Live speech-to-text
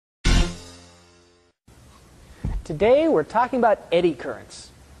Today we're talking about eddy currents,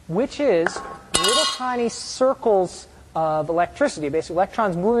 which is little tiny circles of electricity, basically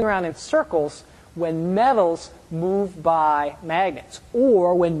electrons moving around in circles when metals move by magnets,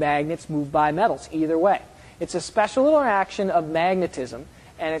 or when magnets move by metals, either way. It's a special little interaction of magnetism,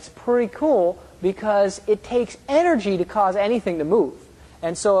 and it's pretty cool because it takes energy to cause anything to move.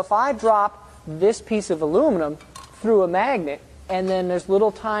 And so if I drop this piece of aluminum through a magnet, and then there's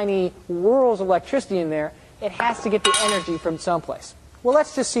little tiny whirls of electricity in there, it has to get the energy from someplace. Well,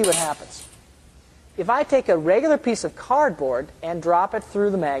 let's just see what happens. If I take a regular piece of cardboard and drop it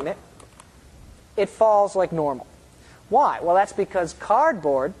through the magnet, it falls like normal. Why? Well, that's because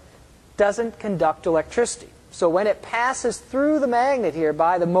cardboard doesn't conduct electricity. So when it passes through the magnet here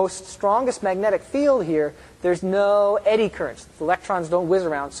by the strongest magnetic field here, there's no eddy currents. The electrons don't whiz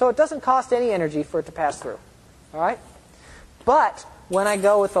around, so it doesn't cost any energy for it to pass through. All right? But when I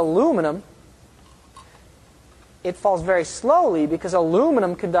go with aluminum, it falls very slowly because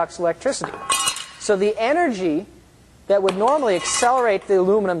aluminum conducts electricity. So the energy that would normally accelerate the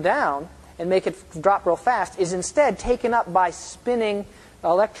aluminum down and make it drop real fast is instead taken up by spinning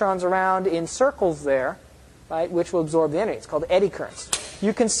electrons around in circles there, right, which will absorb the energy. It's called eddy currents.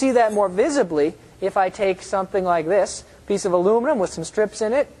 You can see that more visibly if I take something like this, piece of aluminum with some strips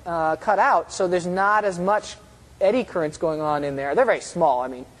in it, cut out, so there's not as much eddy currents going on in there. They're very small, I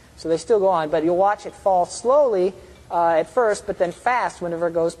mean, so they still go on, but you'll watch it fall slowly at first, but then fast whenever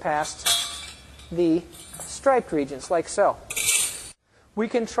it goes past the striped regions, like so. We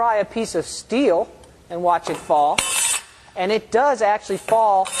can try a piece of steel and watch it fall, and it does actually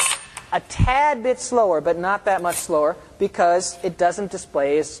fall a tad bit slower, but not that much slower, because it doesn't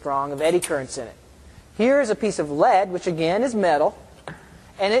display as strong of eddy currents in it. Here's a piece of lead, which again is metal,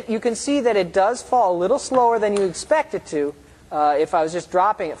 and you can see that it does fall a little slower than you expect it to if I was just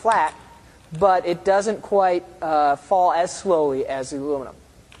dropping it flat, but it doesn't quite fall as slowly as the aluminum.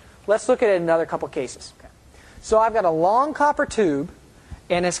 Let's look at another couple cases. Okay. So I've got a long copper tube,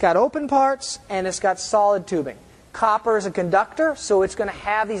 and it's got open parts, and it's got solid tubing. Copper is a conductor, so it's going to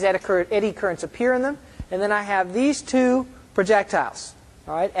have these eddy currents appear in them. And then I have these two projectiles.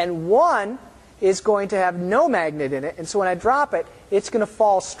 All right? And one is going to have no magnet in it, and so when I drop it, it's going to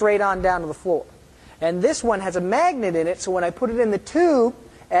fall straight on down to the floor. And this one has a magnet in it, so when I put it in the tube,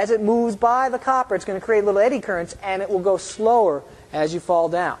 as it moves by the copper, it's going to create little eddy currents, and it will go slower as you fall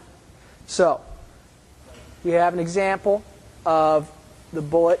down. So we have an example of the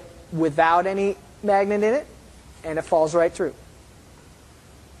bullet without any magnet in it, and it falls right through.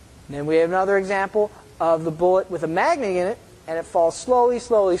 And then we have another example of the bullet with a magnet in it, and it falls slowly,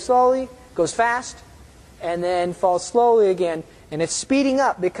 slowly, slowly, goes fast, and then falls slowly again. And it's speeding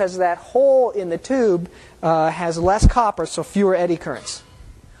up because that hole in the tube has less copper, so fewer eddy currents.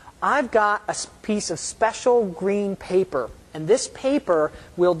 I've got a piece of special green paper, and this paper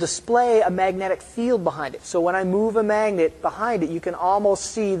will display a magnetic field behind it. So when I move a magnet behind it, you can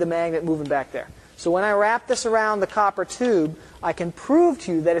almost see the magnet moving back there. So when I wrap this around the copper tube, I can prove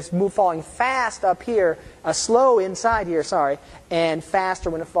to you that it's falling fast up here, slow inside here, sorry, and faster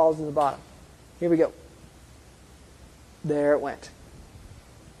when it falls to the bottom. Here we go. There it went.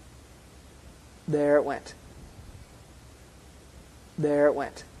 There it went. There it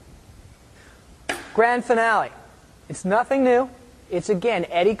went. Grand finale. It's nothing new. It's, again,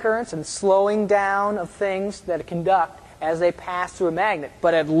 eddy currents and slowing down of things that conduct as they pass through a magnet.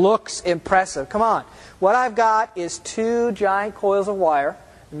 But it looks impressive. Come on. What I've got is two giant coils of wire.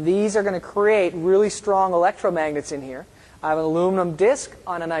 These are going to create really strong electromagnets in here. I have an aluminum disc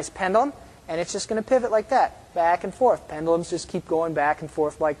on a nice pendulum, and it's just going to pivot like that, back and forth. Pendulums just keep going back and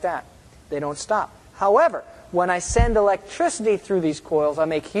forth like that. They don't stop. However, when I send electricity through these coils, I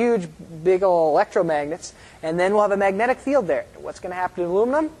make huge, big old electromagnets, and then we'll have a magnetic field there. What's going to happen to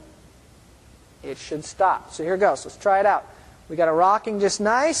aluminum? It should stop. So here goes. Let's try it out. We got it rocking just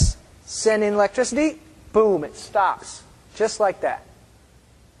nice. Send in electricity. Boom, it stops. Just like that.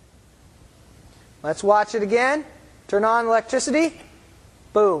 Let's watch it again. Turn on electricity.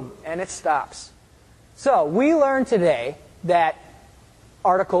 Boom, and it stops. So we learned today that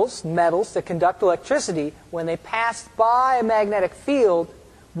articles, metals that conduct electricity, when they pass by a magnetic field,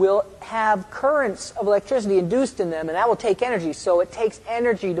 will have currents of electricity induced in them, and that will take energy. So it takes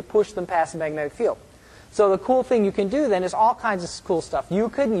energy to push them past the magnetic field. So the cool thing you can do then is all kinds of cool stuff. You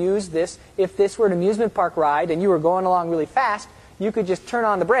could use this, if this were an amusement park ride and you were going along really fast, you could just turn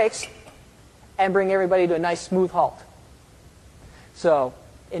on the brakes and bring everybody to a nice smooth halt. So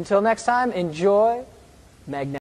until next time, enjoy magnetic.